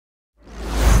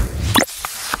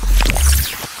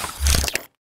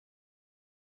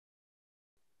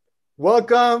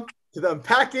Welcome to the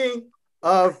unpacking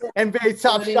of NBA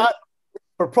Top Shot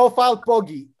for Profile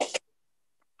Bogey.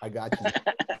 I got you.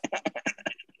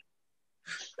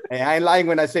 Hey, I ain't lying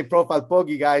when I say Profile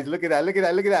Bogey, guys. Look at that. Look at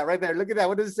that. Look at that right there. Look at that.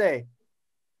 What does it say?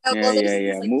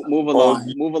 Yeah. Move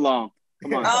along. Move along.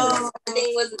 Come on.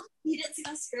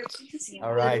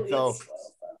 All right. So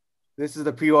this is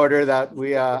the pre-order that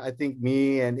we, I think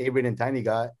me and Abram and Tiny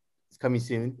got. It's coming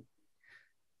soon.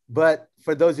 But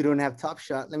for those who don't have Top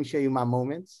Shot, let me show you my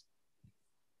moments.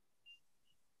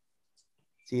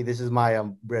 See, this is my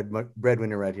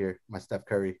breadwinner right here, my Steph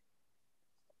Curry.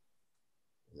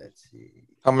 Let's see.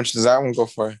 How much does that one go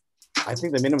for? I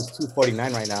think the minimum is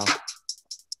 $249 right now.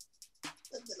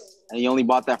 And you only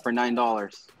bought that for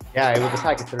 $9. Yeah, it was a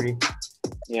pack of 3.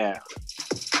 Yeah.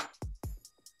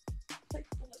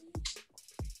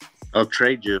 I'll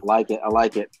trade you. I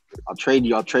like it. I'll trade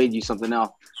you something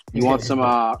else. You want some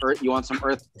Earth? You want some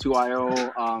Earth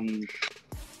 2IO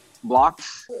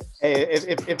blocks? Hey,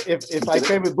 if I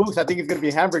trade with Books, I think it's gonna be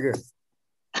a hamburger.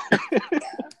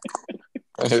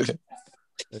 Let's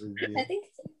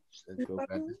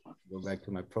go back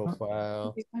to my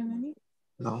profile.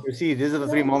 No. You see, these are the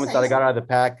 3 moments that I got out of the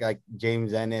pack, like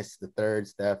James Ennis, the third,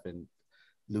 Steph, and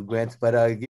Lou Gwentz. But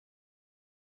give you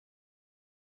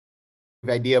an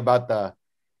idea about the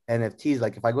NFTs.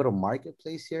 Like if I go to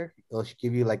Marketplace here, it'll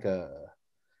give you like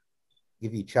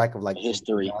give you track of like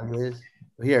history.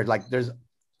 Here, like there's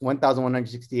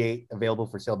 1,168 available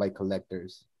for sale by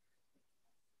collectors.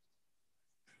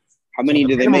 How many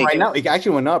do they make? Right now, it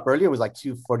actually went up. Earlier it was like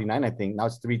 $249, I think. Now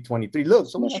it's $323. Look,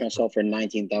 so much trying to sell for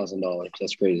 $19,000.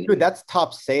 That's crazy. Dude, that's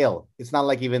top sale. It's not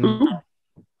like even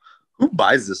who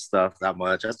buys this stuff that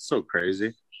much? That's so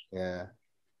crazy. Yeah.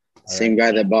 Same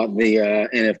guy that bought the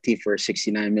NFT for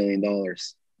 $69 million.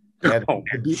 Yeah,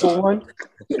 the people one.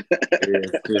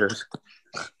 Yeah.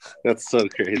 That's so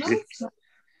crazy. Let's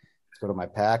go to my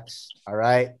packs. All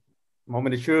right.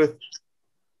 Moment of truth.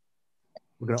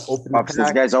 We're gonna open the pack.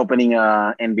 This guy's opening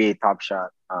NBA Top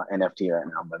Shot NFT right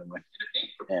now, by the way.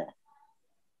 Yeah.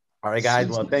 All right, guys.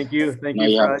 Well, thank you. Thank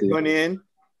you for tuning in.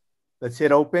 Let's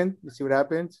hit open. Let's see what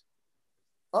happens.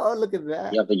 Oh, look at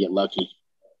that. You have to get lucky.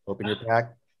 Open your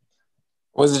pack.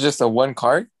 Was it just a 1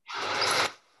 card? I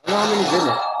don't know how many's in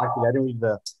it. Actually, I didn't read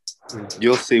the.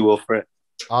 You'll see, Wilfred.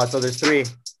 Oh, so there's 3.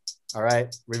 All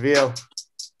right. Reveal.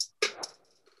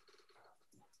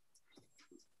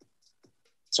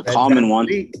 It's a common one.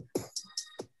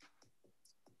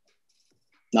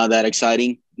 Not that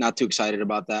exciting. Not too excited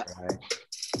about that.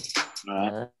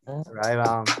 All right.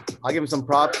 I'll give him some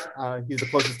props. He's the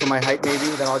closest to my height, maybe,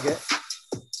 that I'll get.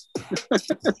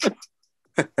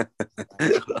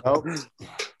 Oh,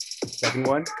 second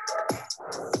one.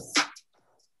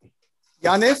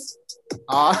 Giannis.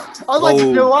 I was like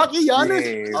Milwaukee.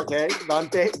 Giannis. Yeah. Okay.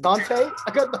 Dante.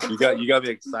 I got Dante. You got me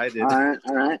excited. All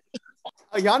right.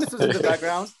 Giannis was in the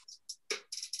background.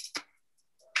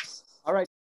 All right.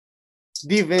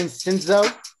 DiVincenzo.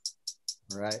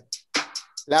 All right.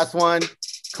 Last one.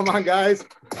 Come on, guys.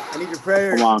 I need your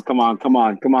prayers. Come on.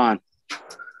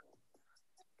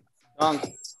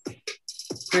 Dunk.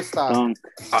 Kristaps. Dunk.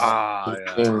 Yeah.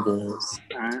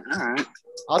 All right.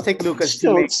 I'll take Lucas.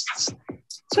 It's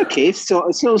okay. It's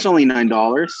only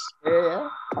 $9. Yeah.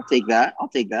 I'll take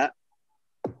that.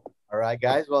 All right,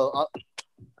 guys. Well,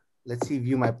 let's see.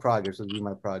 View my progress. Let's view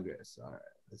my progress. All right.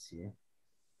 Let's see.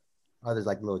 Oh, there's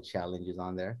like little challenges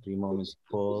on there. 3 moments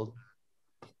pulled.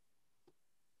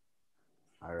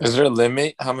 All right. Is there a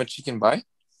limit how much you can buy?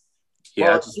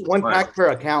 Yeah, well, 1 pack per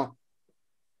account.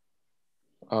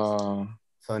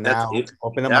 So now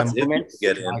open up my moments.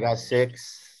 I got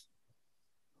 6.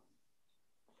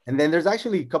 And then there's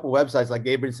actually a couple websites, like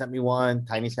Abram sent me one,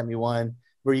 Tiny sent me one,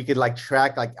 where you could like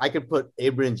track, like I could put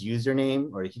Abram's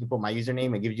username, or he can put my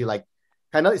username and give you like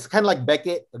it's kind of like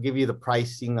Beckett. It'll give you the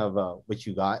pricing of what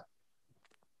you got.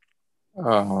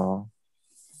 Oh.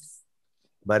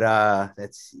 But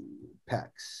let's see,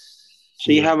 packs.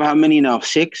 So you have how many now?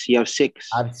 6? You have 6.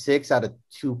 I have 6 out of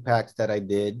 2 packs that I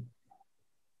did.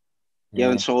 You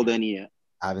haven't sold any yet.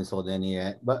 I haven't sold any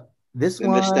yet. But this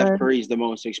and one. The Steph Curry is the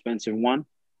most expensive one.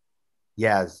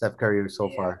 Yeah, Steph Curry so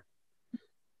far.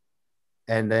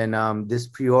 And then this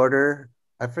pre-order,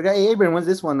 I forgot. Hey, Abram, when's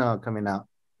this one coming out?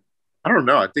 I don't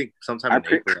know. I think sometime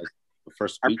in April, like the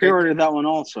first week. I pre-ordered that one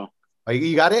also. Oh,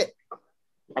 you got it?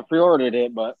 I pre-ordered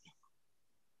it, but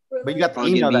you got the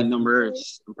email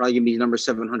numbers. I'm probably gonna be number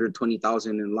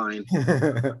 720,000 in line.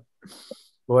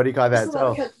 What do you call that?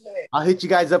 So I'll hit you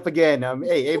guys up again.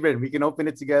 Hey, Abram, we can open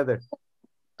it together.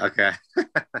 Okay.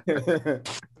 All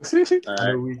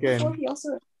right. Weekend. All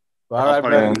right,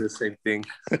 bro. The same thing.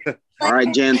 All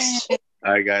right, gents.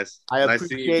 All right, guys. I Nice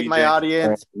seeing you, appreciate my BJ.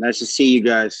 audience. Nice to see you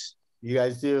guys. You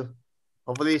guys do.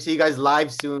 Hopefully, see you guys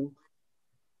live soon.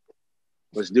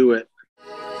 Let's do it.